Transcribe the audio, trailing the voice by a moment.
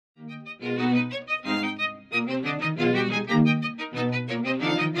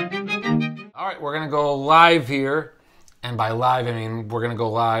we're gonna go live here. And by live, I mean we're gonna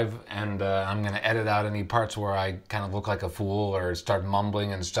go live and I'm gonna edit out any parts where I kind of look like a fool or start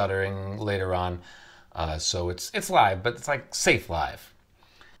mumbling and stuttering later on. So it's live, but it's like safe live.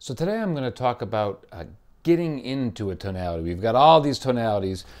 So today I'm gonna talk about getting into a tonality. We've got all these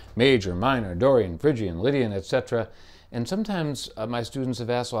tonalities: major, minor, Dorian, Phrygian, Lydian, etc. And sometimes my students have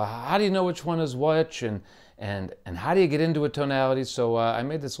asked, well, how do you know which one is which, and how do you get into a tonality? So I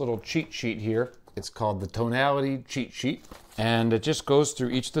made this little cheat sheet here. It's called the Tonality Cheat Sheet, and it just goes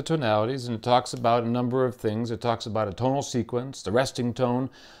through each of the tonalities and it talks about a number of things. It talks about a tonal sequence, the resting tone,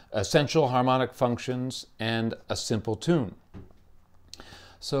 essential harmonic functions, and a simple tune.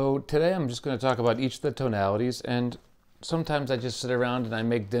 So today I'm just going to talk about each of the tonalities, and sometimes I just sit around and I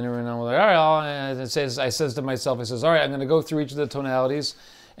make dinner and I'm like, all right, I says to myself, all right, I'm going to go through each of the tonalities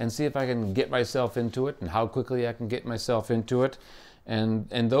and see if I can get myself into it and how quickly I can get myself into it. And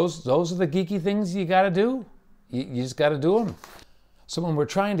those are the geeky things you got to do. You just got to do them. So when we're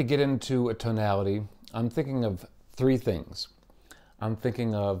trying to get into a tonality, I'm thinking of three things. I'm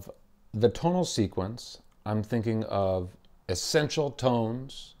thinking of the tonal sequence. I'm thinking of essential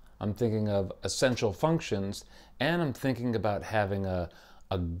tones. I'm thinking of essential functions. And I'm thinking about having a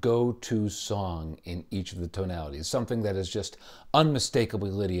go-to song in each of the tonalities, something that is just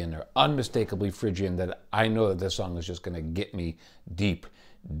unmistakably Lydian or unmistakably Phrygian, that I know that this song is just going to get me deep,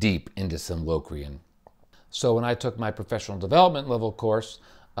 deep into some Locrian. So when I took my professional development level course,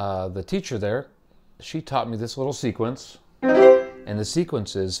 the teacher there, she taught me this little sequence, and the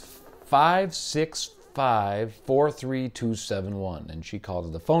sequence is 5, 6, 5, 4, 3, 2, 7, 1, and she called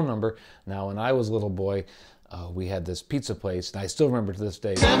it the phone number. Now, when I was a little boy, we had this pizza place, and I still remember to this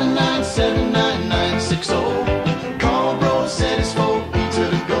day. 7979960. Call Bros Eddie's for pizza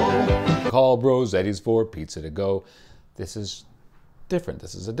to go. Call Bros Eddie's for pizza to go. This is different.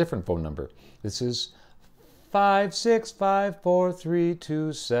 This is a different phone number. This is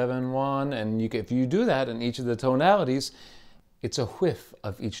 565432271, and if you do that in each of the tonalities, it's a whiff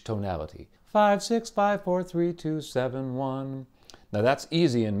of each tonality. 565432271. Now that's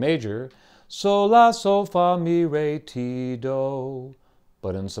easy in major. So, la, sol, fa, mi, re, ti, do.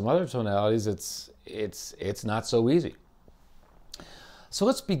 But in some other tonalities, it's not so easy. So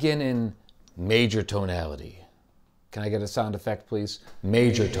let's begin in major tonality. Can I get a sound effect, please?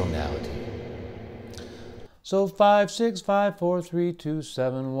 Major tonality. So 5, 6, 5, 4, 3, 2,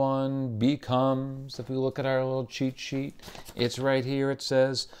 7, 1 becomes, if we look at our little cheat sheet, it's right here. It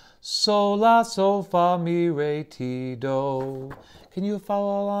says, so, la, sol, fa, mi, re, ti, do. Can you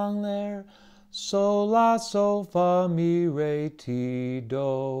follow along there? So, la, sol, fa, mi, re, ti,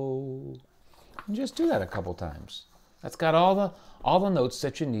 do. And just do that a couple times. That's got all the notes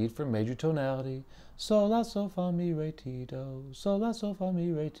that you need for major tonality. So, la, sol, fa, mi, re, ti, do. So, la, sol, fa,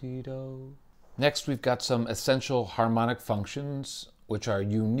 mi, re, ti, do. Next, we've got some essential harmonic functions, which are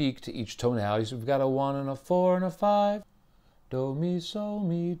unique to each tonality. So we've got a 1 and a 4 and a 5. Do, mi,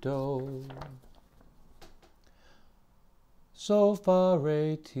 do. So, fa,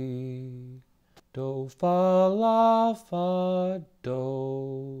 re, ti. Do, fa, la, fa,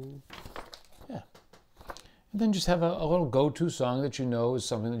 do. Yeah. And then just have a little go-to song that you know is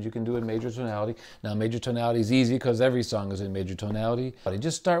something that you can do in major tonality. Now, major tonality is easy because every song is in major tonality. But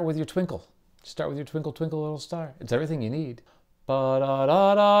just start with your Twinkle. Start with your Twinkle, Twinkle, Little Star. It's everything you need.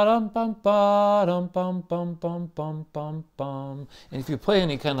 Ba-da-da-da-dum-bum-ba-dum-bum-bum-bum-bum. And if you play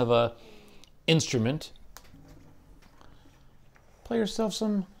any kind of a instrument, play yourself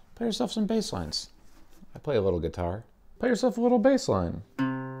some bass lines. I play a little guitar. Play yourself a little bass line.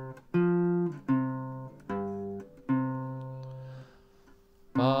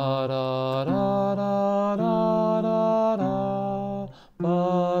 Ba-da-da-da-da-da-da.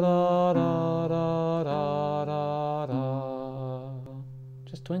 Ba-da-da-da-da-da-da.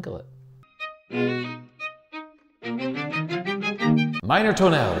 Just twinkle it. Minor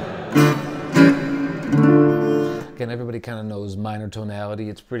tonality. Again, everybody kind of knows minor tonality.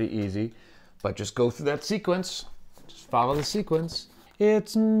 It's pretty easy, but just go through that sequence. Just follow the sequence.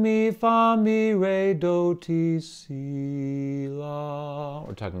 It's mi, fa, mi, re, do, ti, si, la.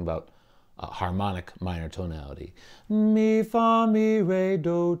 We're talking about harmonic minor tonality. Mi, fa, mi, re,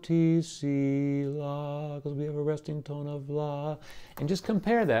 do, ti, si, la, because we have a resting tone of la. And just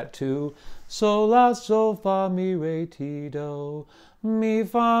compare that to so, la, so, fa, mi, re, ti, do. Mi,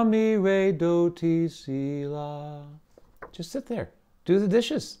 fa, mi, re, do, ti, si, la. Just sit there. Do the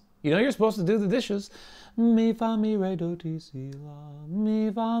dishes. You know you're supposed to do the dishes. Mi, fa, mi, re, do, ti, si, la.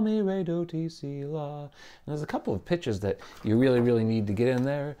 Mi, fa, mi, re, do, ti, si, la. And there's a couple of pitches that you really need to get in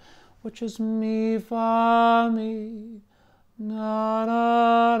there, which is mi, fa, mi, na,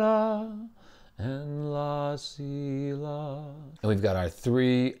 da, da, and la, si, la. And we've got our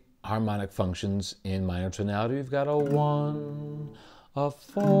 3 harmonic functions in minor tonality. We've got a 1, a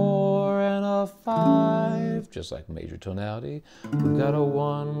 4, and a 5, just like major tonality. We've got a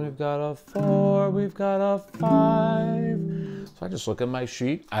 1, we've got a 4, we've got a 5. So I just look at my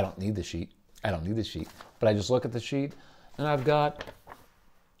sheet. I don't need the sheet. But I just look at the sheet, and I've got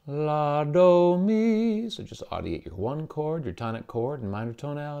la, do, mi. So just audiate your 1 chord, your tonic chord in minor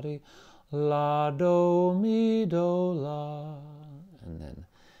tonality. La, do, mi, do, la. And then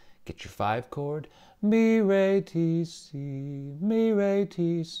get your 5 chord. Mi, re, ti, si. Mi, re,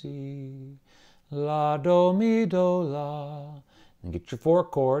 ti, si. La, do, mi, do, la. And get your 4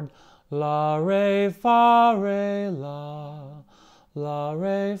 chord. La, re, fa, re, la. La,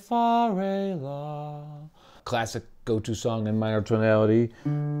 re, fa, re, la. Classic go-to song in minor tonality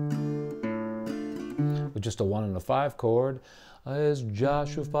with just a 1 and a 5 chord is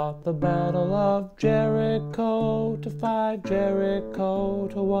Joshua fought the battle of Jericho to 5, Jericho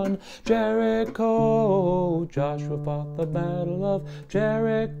to 1, Jericho. Joshua fought the battle of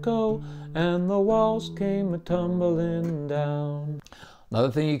Jericho and the walls came a-tumbling down.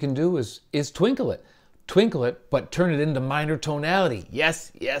 Another thing you can do is twinkle it. Twinkle it, but turn it into minor tonality.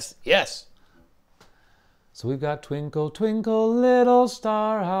 Yes, yes, yes. So we've got twinkle, twinkle, little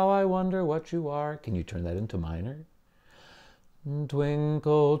star, how I wonder what you are. Can you turn that into minor?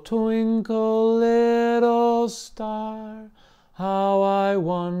 Twinkle, twinkle, little star, how I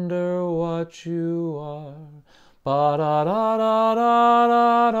wonder what you are.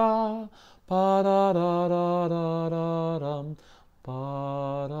 Ba-da-da-da-da-da-da, ba-da-da-da-da-da-dum,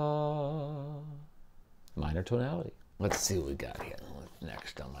 ba-da. Minor tonality. Let's see what we got here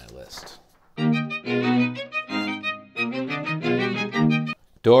next on my list.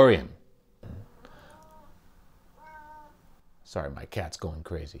 Dorian. Sorry, my cat's going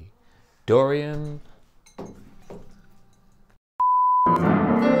crazy. Dorian.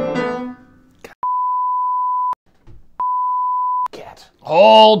 Cat.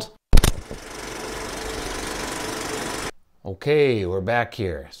 Hold! Okay, we're back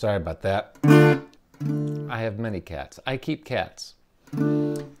here. Sorry about that. I have many cats. I keep cats.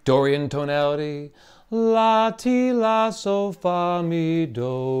 Dorian tonality. La, ti, la, so, fa, mi,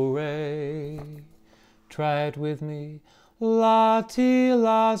 do, re. Try it with me. La, ti,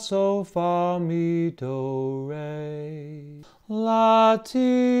 la, so, fa, mi, do, re. La,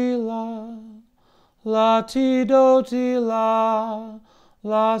 ti, la, ti, do, ti, la,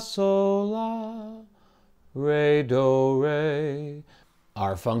 so, la, re, do, re.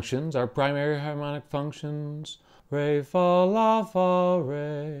 Our functions, our primary harmonic functions, re, fa, la, fa,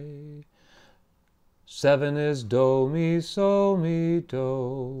 re. 7 is do, mi, so, mi,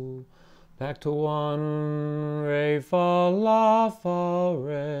 do. Back to 1, re, fa, la, fa,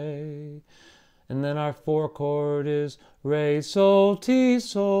 re. And then our 4 chord is re, sol, ti,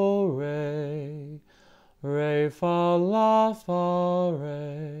 sol, re. Re, fa, la, fa,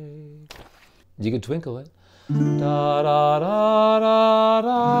 re. You could twinkle it. Da, da, da, da,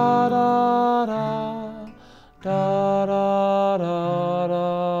 da, da, da. Da, da, da, da,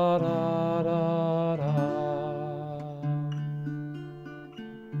 da, da.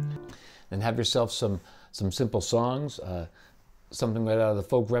 And have yourself some simple songs, something right out of the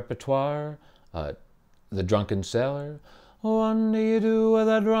folk repertoire, The Drunken Sailor. What do you do with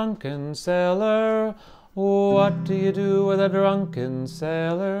a drunken sailor? What do you do with a drunken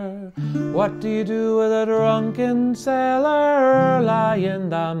sailor? What do you do with a drunken sailor? Lie in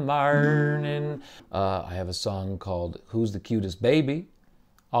the morning. I have a song called Who's the Cutest Baby?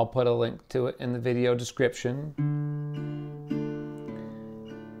 I'll put a link to it in the video description.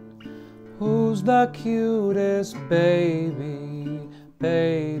 Who's the cutest baby,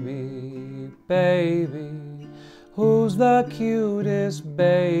 baby, baby? Who's the cutest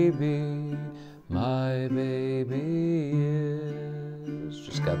baby? My baby is.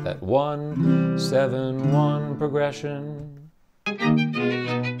 Just got that 1, 7, 1 progression.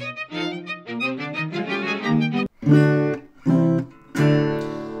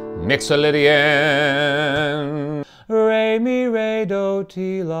 Mixolydian. Re, mi, re, do,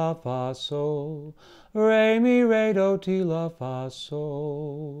 ti, la, fa, sol. Re, mi, re, do, ti, la, fa,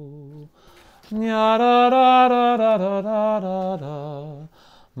 sol. Nya, da, da, da, da, da, da, da, da.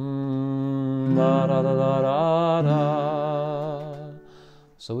 Da, da, da, da, da, da.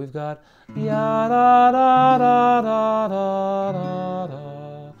 So we've got ya, da, da, da, da, da,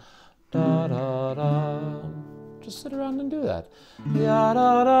 da, da, da. Just sit around and do that. Ya,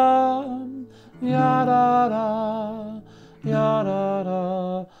 da, da, ya, da, da, ya, da,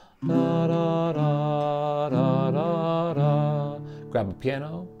 da, da, da, da, da, da, da. grab a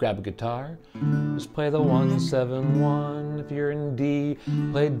piano, grab a guitar. Just play the 1-7-1. If you're in D,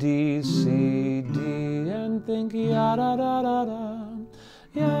 play D, C, D, and think ya da da da da,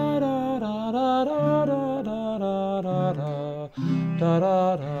 ya da da da da da da da da da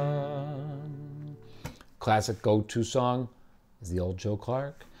da da. Classic go-to song is the old Joe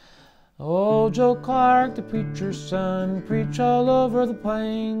Clark. Old Joe Clark, the preacher's son, preached all over the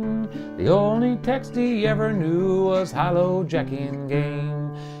plain. The only text he ever knew was "Hallo, Jackie and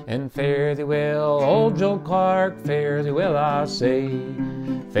game." And fare thee well, old Joe Clark, fare thee well, I say.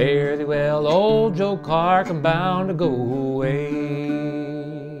 Fare thee well, old Joe Clark, I'm bound to go away.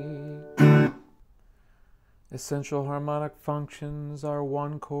 Essential harmonic functions are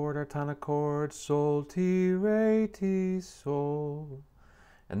 1 chord, our tonic chord, sol, ti, re, ti, sol.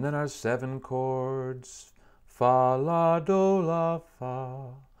 And then our 7 chords, fa, la, do, la, fa,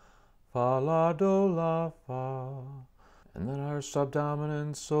 fa, la, do, la, fa. And then our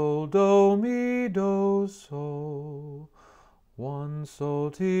subdominant, sol, do, mi, do, sol. 1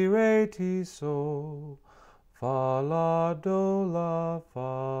 sol, ti, re, ti, sol. Fa, la, do, la,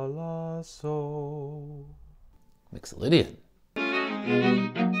 fa, la, sol. Mixolydian.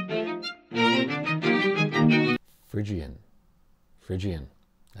 Phrygian. Phrygian.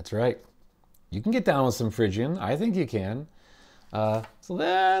 That's right. You can get down with some Phrygian. I think you can. It's a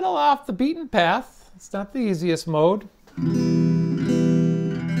little off the beaten path. It's not the easiest mode.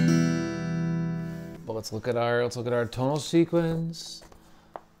 But let's look at our tonal sequence.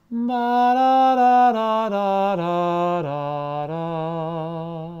 Ba da da da da da da da.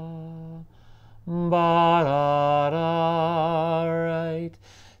 Ba da da, right.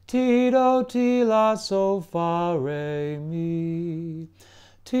 Ti do ti la so fa re mi.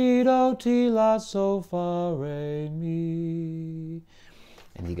 Ti do ti la so fa re mi.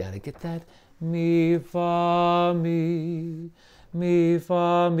 And you gotta get that mi fa mi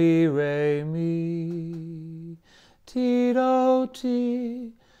fa mi re mi. Ti do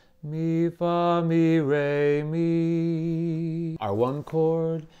ti mi fa mi re mi. Our 1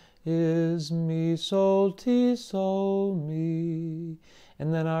 chord is mi sol ti sol mi.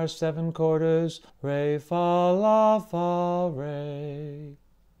 And then our 7 chord is re fa la fa re.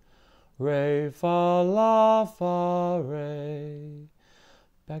 Re fa la fa re.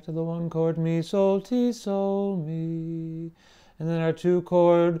 Back to the 1 chord, mi sol ti sol mi. And then our 2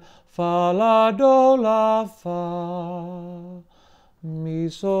 chord, fa la do la fa. Mi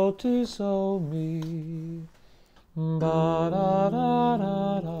sol ti sol mi. Ba da da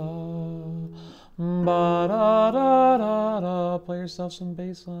da da. Ba da da da da. Play yourself some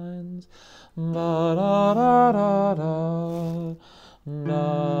bass lines. Ba da da da da.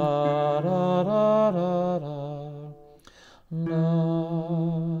 Da da da da da. Da.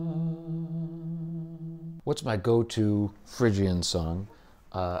 What's my go-to Phrygian song?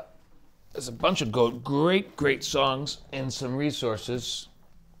 There's a bunch of great songs and some resources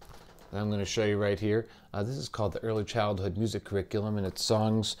that I'm going to show you right here. This is called the Early Childhood Music Curriculum, and it's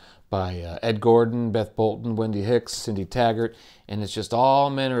songs by Ed Gordon, Beth Bolton, Wendy Hicks, Cindy Taggart, and it's just all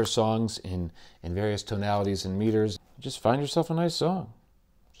manner of songs in various tonalities and meters. Just find yourself a nice song.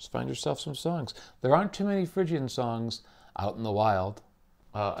 Just find yourself some songs. There aren't too many Phrygian songs out in the wild.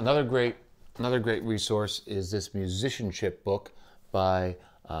 Another great resource is this musicianship book by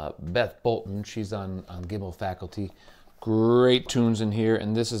Beth Bolton. She's on Gimel faculty. Great tunes in here,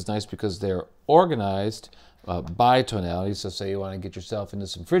 and this is nice because they're organized by tonality. So say you want to get yourself into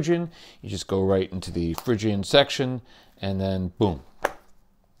some Phrygian, you just go right into the Phrygian section, and then boom,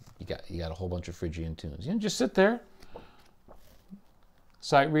 you got a whole bunch of Phrygian tunes. You know, just sit there,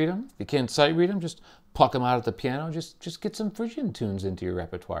 sight read them. If you can't sight read them, just pluck them out at the piano. Just get some Phrygian tunes into your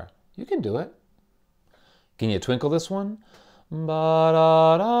repertoire. You can do it. Can you twinkle this one? Ba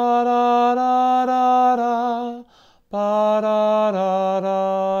da da da da da da. Ba da da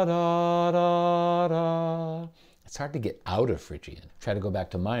da da da da. It's hard to get out of Phrygian. Try to go back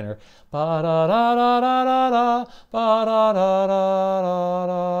to minor. Ba da da da da da da. Ba da da da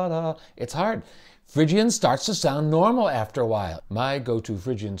da da da. It's hard. Phrygian starts to sound normal after a while. My go-to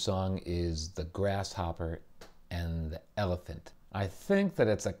Phrygian song is The Grasshopper and the Elephant. I think that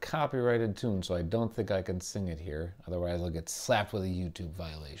it's a copyrighted tune, so I don't think I can sing it here. Otherwise, I'll get slapped with a YouTube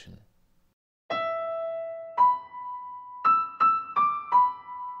violation.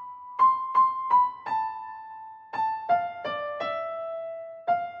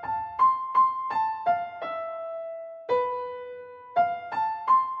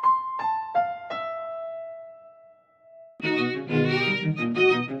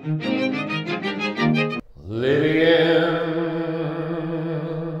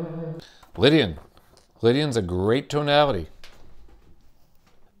 Lydian. Lydian's a great tonality.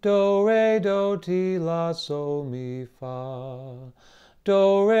 Do, re, do, ti, la, so, mi, fa.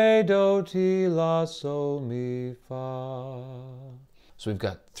 Do, re, do, ti, la, so, mi, fa. So we've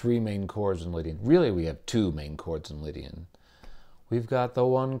got 3 main chords in Lydian. Really, we have 2 main chords in Lydian. We've got the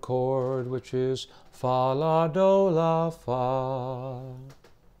 1 chord, which is fa, la, do, la, fa.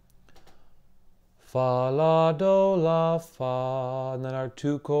 Fa, la, do, la, fa. And then our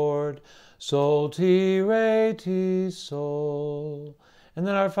 2 chord, sol, ti, re, ti, sol. And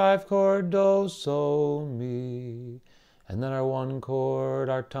then our 5 chord, do, so, mi. And then our 1 chord,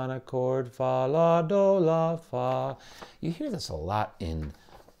 our tonic chord, fa, la, do, la, fa. You hear this a lot in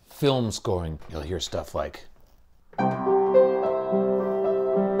film scoring. You'll hear stuff like...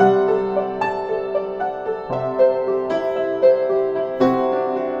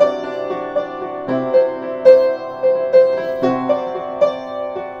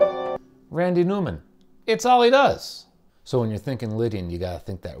 Randy Newman. It's all he does. So when you're thinking Lydian, you gotta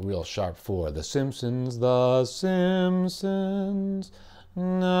think that real sharp 4. The Simpsons, the Simpsons.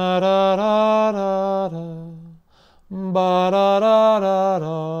 Na da da da da. Ba da da da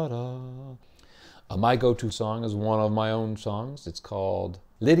da da. My go-to song is one of my own songs. It's called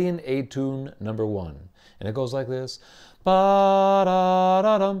Lydian Etude No. 1. And it goes like this. Ba da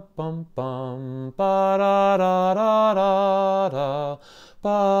da dum bum bum. Ba da da da da da.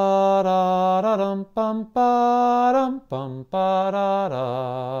 Ba da da dum bum ba dum bum ba da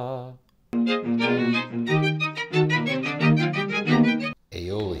da.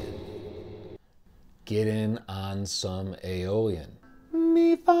 Aeolian. Get in on some Aeolian.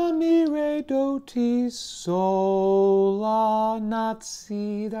 Mi, fa, mi, re, do, ti, sol, la. Not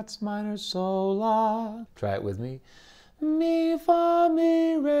si, that's minor, sol, la. Try it with me. Mi, fa,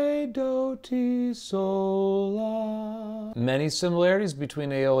 mi, re, do, ti, sol, la. Many similarities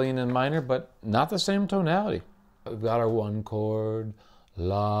between Aeolian and minor, but not the same tonality. We've got our 1 chord,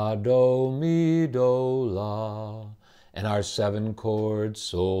 la, do, mi, do, la. And our 7 chord,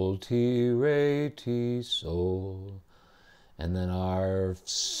 sol, ti, re, ti, sol. And then our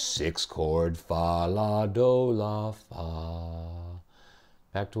 6 chord, fa, la, do, la, fa.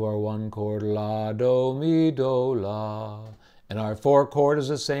 Back to our 1 chord, la, do, mi, do, la. And our 4 chord is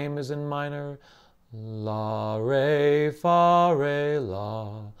the same as in minor. La, re, fa, re,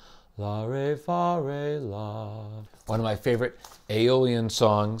 la. La, re, fa, re, la. One of my favorite Aeolian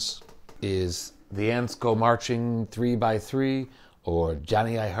songs is The Ants Go Marching 3 by 3 or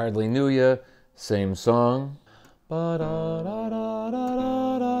Johnny, I Hardly Knew Ya. Same song.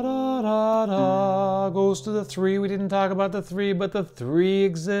 Ba-da-da-da-da-da-da-da-da. Goes to the 3. We didn't talk about the 3, but the 3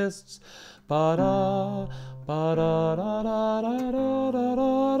 exists. Ba-da,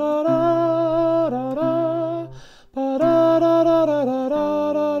 ba-da-da-da-da-da-da-da-da-da.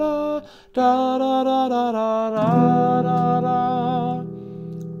 Ba-da-da-da-da-da-da-da-da-da-da-da.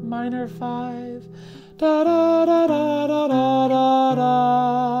 Minor 5. Da-da-da-da-da-da-da.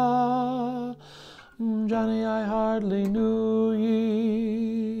 Johnny, I hardly knew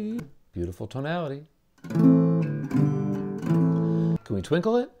ye. Beautiful tonality. Can we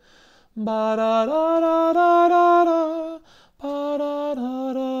twinkle it? Ba-da-da-da-da-da-da.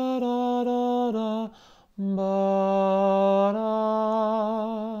 Ba-da-da-da-da-da-da. Ba-da.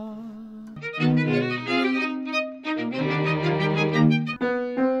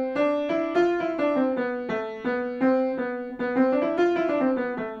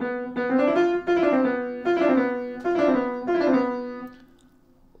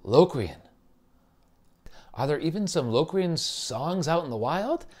 Locrian. Are there even some Locrian songs out in the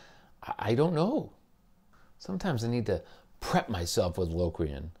wild? I don't know. Sometimes I need to prep myself with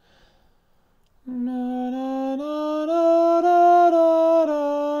Locrian. And then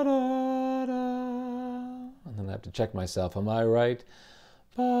I have to check myself. Am I right?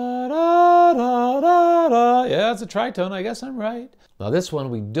 Yeah, it's a tritone. I guess I'm right. Now this one,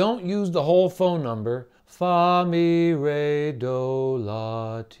 we don't use the whole phone number. Fa, mi, re, do,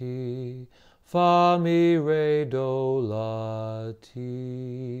 la, ti. Fa, mi, re, do, la,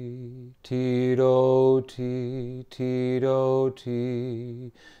 ti. Ti, do, ti, do,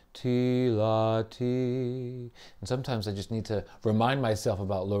 ti. Ti, la, ti. And sometimes I just need to remind myself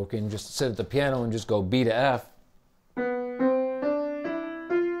about Locrian. Just sit at the piano and just go B to F.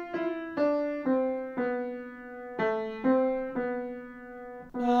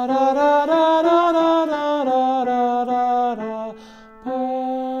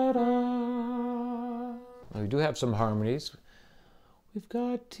 We do have some harmonies. We've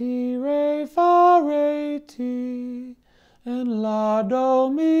got ti, re, fa, re, ti, and la, do,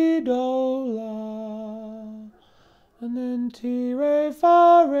 mi, do, la. And then ti, re,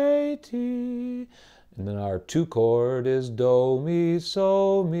 fa, re, ti, And then our 2 chord is do, mi,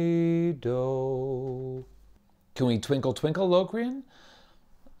 so, mi, do. Can we twinkle, twinkle, Locrian?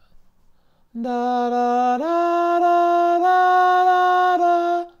 Da, da, da, da, da, da,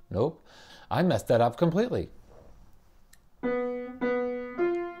 da. Nope. I messed that up completely.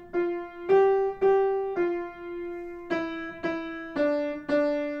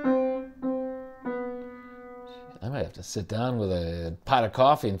 I might have to sit down with a pot of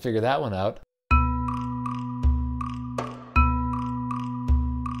coffee and figure that one out.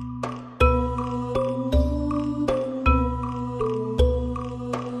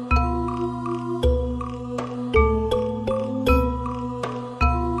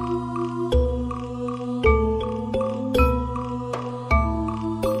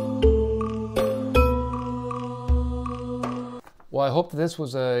 Well, I hope that this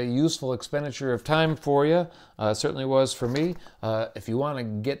was a useful expenditure of time for you. It certainly was for me. If you want to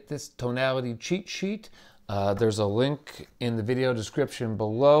get this tonality cheat sheet, there's a link in the video description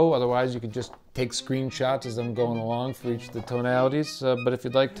below. Otherwise, you can just take screenshots as I'm going along for each of the tonalities. But if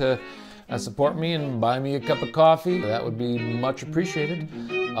you'd like to support me and buy me a cup of coffee, that would be much appreciated.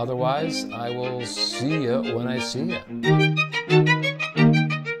 Otherwise, I will see you when I see you.